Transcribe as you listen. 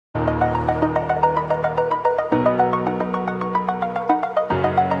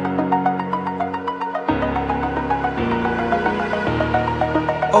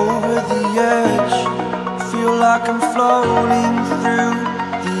like I'm floating through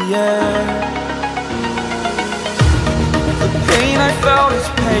the air. The pain I felt is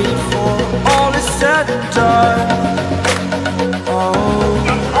paid for, all is said and done. Oh,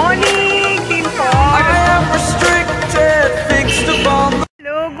 I am restricted, fixed upon the...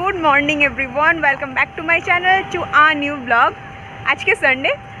 Hello, good morning everyone. Welcome back to my channel to our new vlog. আজকে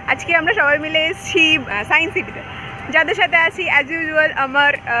Sunday, আজকে আমরা সবাই মিলে এসেছি science সিটিতে। যাদের সাথে আছি অ্যাজ ইউজুয়াল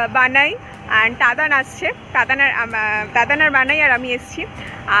আমার বানাই অ্যান্ড তাতান আসছে, তাতানার বানাই আর আমি এসেছি।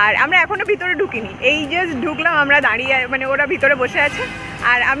 আর আমরা এখনও ভিতরে ঢুকিনি, এই জাস্ট ঢুকলাম, আমরা দাঁড়িয়ে মানে ওরা ভিতরে বসে আছে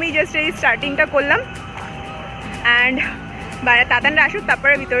আর আমি জাস্ট এই স্টার্টিংটা করলাম। অ্যান্ড তাতানরা আসুক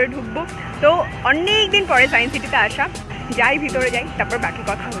তারপরে ভিতরে ঢুকবো। তো অনেক দিন পরে সায়েন্স সিটিতে আসা, যাই ভিতরে যাই তারপর বাকি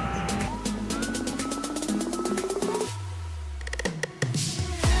কথা হচ্ছে।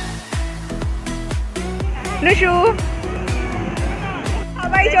 নুশু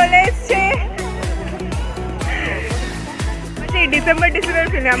সবাই চলে এসছে। সেই ডিসেম্বর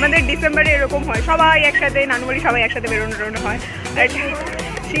ফিল্মে আমাদের ডিসেম্বরে এরকম হয়, সবাই একসাথে নানুবাড়ি সবাই একসাথে বেরোনো হয়। আর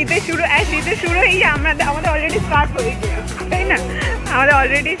শীতের শুরু এই যে আমাদের অলরেডি স্টার্ট হয়ে গিয়েছে, তাই না? আমাদের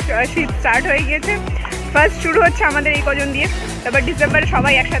অলরেডি শীত স্টার্ট হয়ে গিয়েছে। ফার্স্ট শুরু হচ্ছে আমাদের এই কজন দিয়ে, তারপর ডিসেম্বরে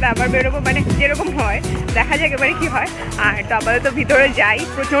সবাই একসাথে আবার বেরোবো, মানে যেরকম হয় দেখা যাক এবারে কী হয়। আর তো আপাতত ভিতরে যাই,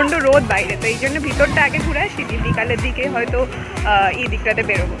 প্রচণ্ড রোদ বাইরে, তো এই জন্য ভিতরটা আগে ঘুরে আসি, বিকালের দিকে হয়তো এই দিকটাতে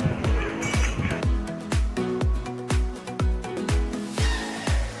বেরোবো।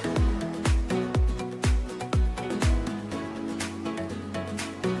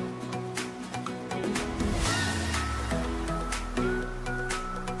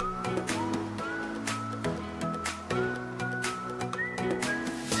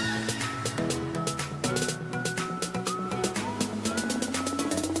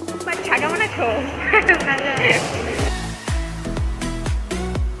 কেমন আছো?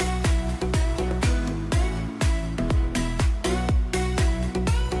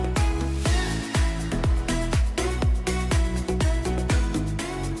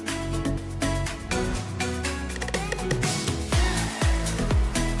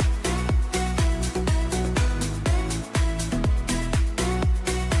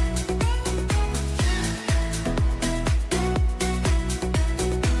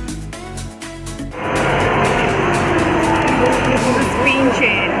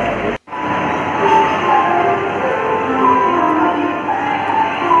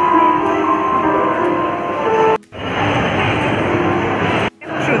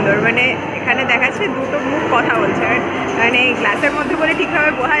 সুন্দর, মানে এখানে দেখাচ্ছে দুটো মুখ কথা বলছে, মানে গ্লাসের মধ্যে বলে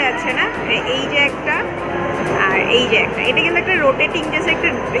ঠিকভাবে বোঝা যাচ্ছে না। এই যে একটা আর এই যে একটা, এটা কিন্তু একটা রোটেটিং জাস্ট একটা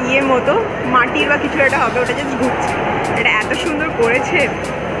ইয়ে মতো, মাটির বা কিছু একটা হবে, ওটা জাস্ট ঘুরছে। এটা এত সুন্দর করেছে।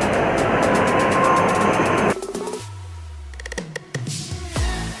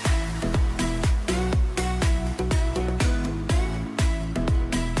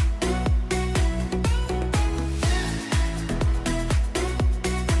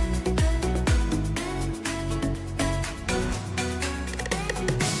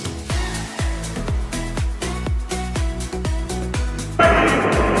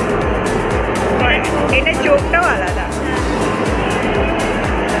 এটা চোখটাও আলাদা,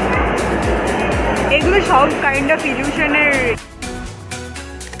 এগুলো সব কাইন্ড অফ ইলিউশনের।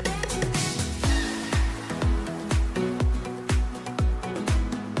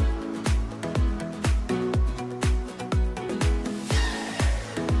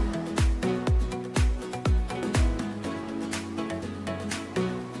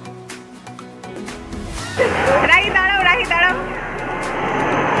 রাহি দাঁড়াও, রাহি দাঁড়াও।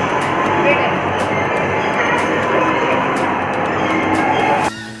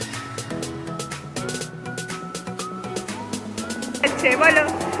 বলো,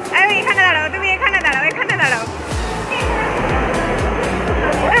 এখানে দাঁড়াও, তুমি এখানে দাঁড়াও, এখানে দাঁড়াও।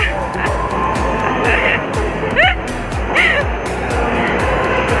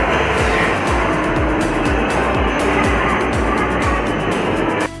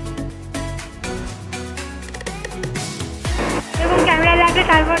 এবং ক্যামেরা লাগবে,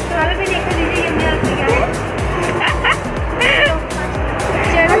 তারপর তো আলো দেখে দিদি এমনি আসছে। চলো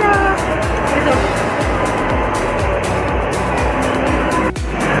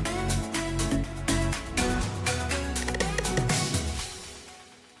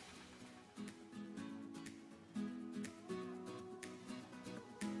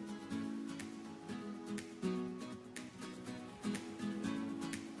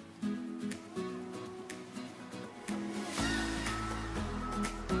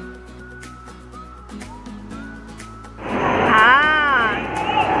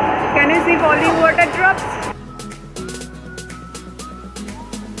see falling water drops.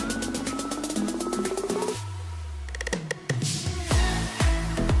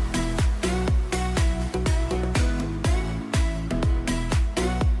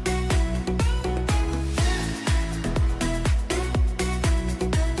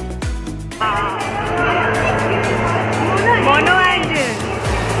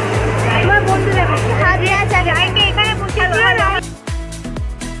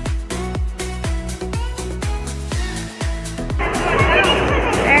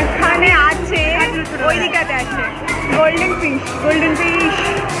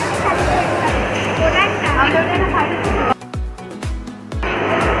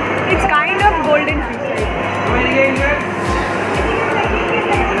 It's kind of golden fish.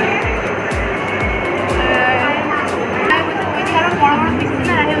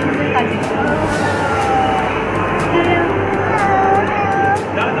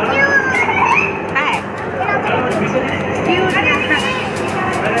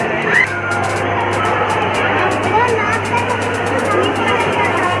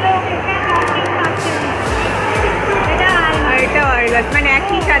 মানে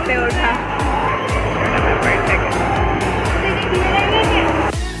একই সাথে ওঠা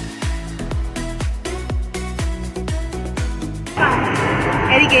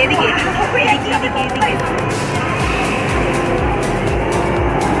এদিকে এদিকে এদিকে এদিকে এদিকে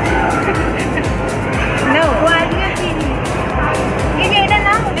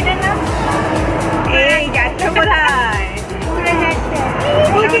এই যাচ্ছ কোথায়?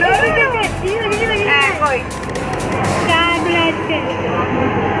 হ্যাঁ কই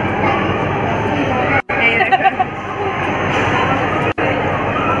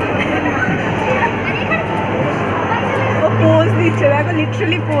ও পোজ দিচ্ছে, দেখো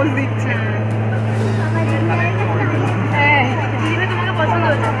লিটারালি পোজ দিচ্ছে। হ্যাঁ তোমাকে পছন্দ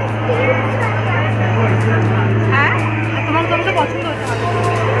হচ্ছে, হ্যাঁ তোমাকে পছন্দ হচ্ছে।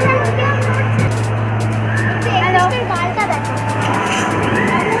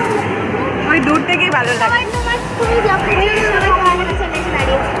 ওই দূর থেকেই ভালো লাগে।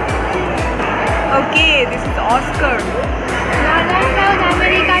 ওকে, দিস ইজ অস্কার।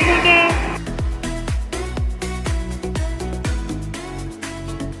 আমেরিকা থেকে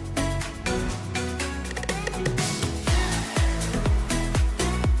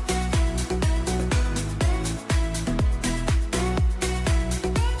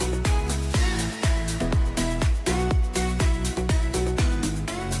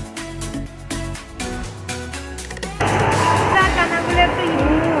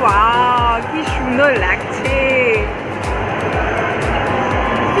কি সুন্দর লাগছে।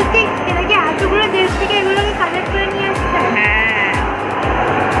 এতগুলো দেশ থেকে এগুলোকে কালেক্ট করে নিয়ে আসছে। হ্যাঁ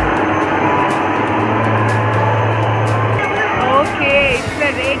ওকে, ইটস দ্য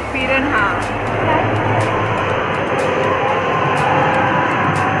রেড পিরানহা।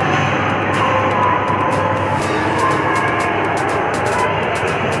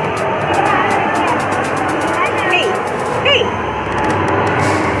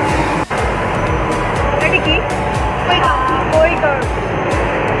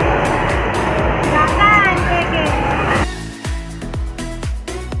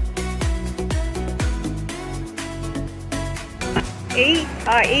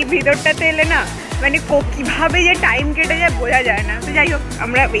 এই ভিতরটাতে এলে না মানে কিভাবে যে টাইম কেটে যায় বোঝা যায় না। তো যাই হোক,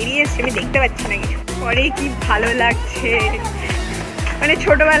 আমরা বেরিয়ে এসছি, আমি দেখতে পাচ্ছি না কিছু। পরে কি ভালো লাগছে, মানে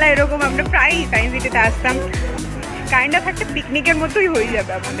ছোটোবেলায় এরকম আমরা প্রায় সায়েন্স সিটিতে আসতাম। কাইন্ড অফ একটা পিকনিকের মতোই হয়ে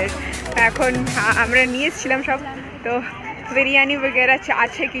যাবে আমাদের। এখন আমরা নিয়ে এসেছিলাম সব, তো বিরিয়ানি বগেরা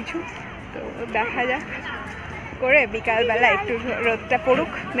আছে কিছু, তো দেখা যাক করে বিকালবেলা একটু রোদটা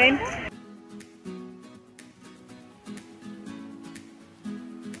পড়ুক দেন।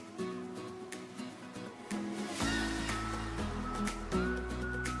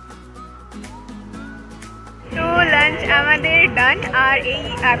 তো লাঞ্চ আমাদের ডান, আর এই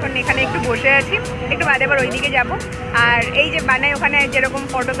এখন এখানে একটু বসে আছি, একটু বাদে আবার ওইদিকে যাবো। আর এই যে বানাই ওখানে যেরকম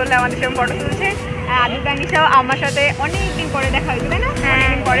ফটো তোলা, আমাদের সেরকম ফটো তুলছে। আদিতা নিশাও আমার সাথে অনেকদিন পরে দেখা হয়েছে, তাই না?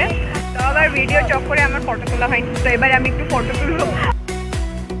 অনেকদিন পরে। তো আবার ভিডিও চক করে আমার ফটো তোলা হয়নি, তো এবার আমি একটু ফটো তুলবো।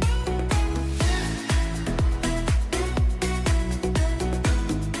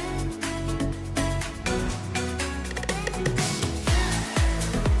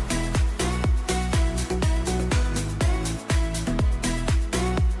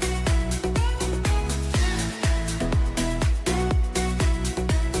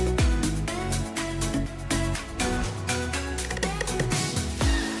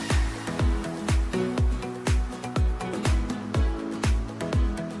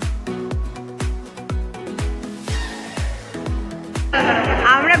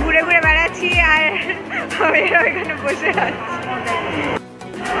 আমরা ঘুরে ঘুরে বেড়াচ্ছি আর আমরা ওইখানে বসে আছি।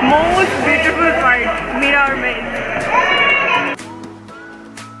 মোস্ট বিউটিফুল পার্ট, মিরর মেজ।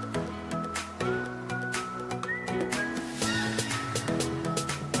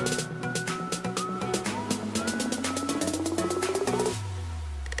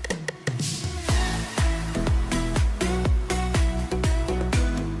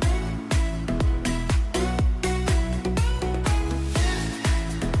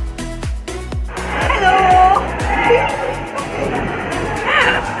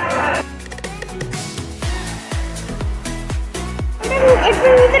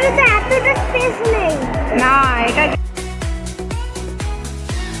 না এটা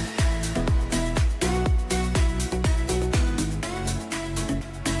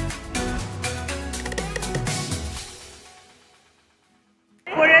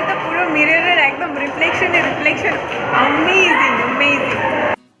পরে তো পুরো মিররের একদম রিফ্লেকশন অ্যামেজিং অ্যামেজিং।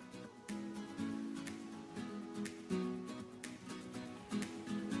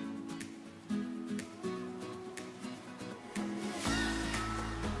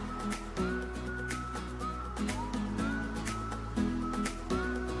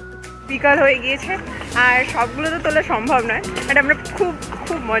 বিকাল হয়ে গিয়েছে আর সবগুলো তো তোলা সম্ভব নয়, বাট আমরা খুব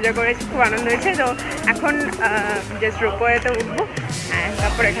খুব মজা করেছি, খুব আনন্দ হয়েছে। তো এখন জাস্ট রোপওয়েতে উঠবো,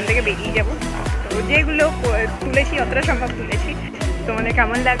 তারপর এখান থেকে বেরিয়ে যাব। তো যেগুলো তুলেছি অতটা সম্ভব তুলেছি। তোমাদের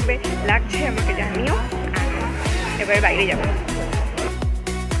কেমন লাগছে আমাকে জানিও। এবার বাইরে যাবো।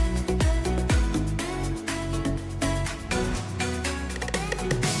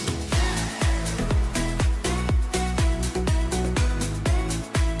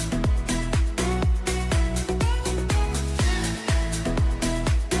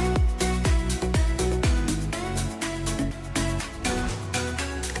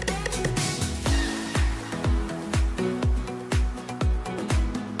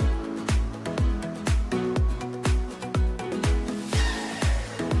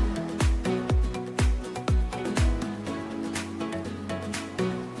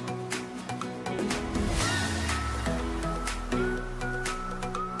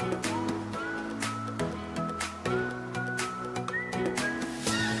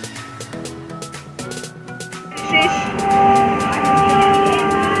 শেষ।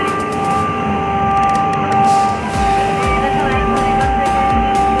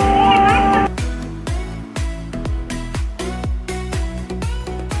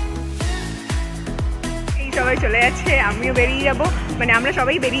 সবাই চলে যাচ্ছে, আমিও বেরিয়ে যাব, মানে আমরা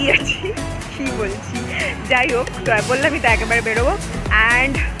সবাই বেরিয়ে যাচ্ছি, কী বলছি। যাই হোক, তো বললামই তো একেবারে বেরোবো।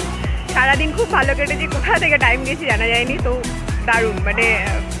 অ্যান্ড সারাদিন খুব ভালো কেটেছে, কোথা থেকে টাইম গেছি জানা যায়নি। তো দারুণ, মানে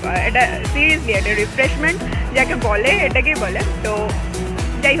এটা সিরিয়াসলি একটা রিফ্রেশমেন্ট যাকে বলে, এটাকেই বলে। তো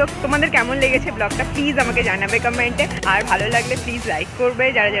যাই হোক, তোমাদের কেমন লেগেছে ব্লগটা প্লিজ আমাকে জানাবে কমেন্টে। আর ভালো লাগলে প্লিজ লাইক করবে,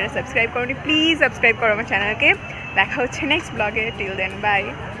 যারা যারা সাবস্ক্রাইব করোনি প্লিজ সাবস্ক্রাইব করো আমার চ্যানেলকে। দেখা হচ্ছে নেক্সট ব্লগে, টিল দেন বাই।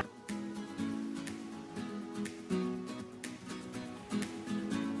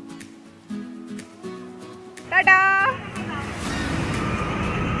 টাটা।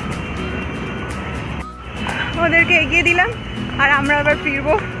 ওদেরকে এগিয়ে দিলাম আর আমরা আবার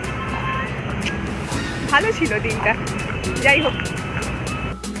ফিরবো। ভালো ছিল দিনটা, যাই হোক।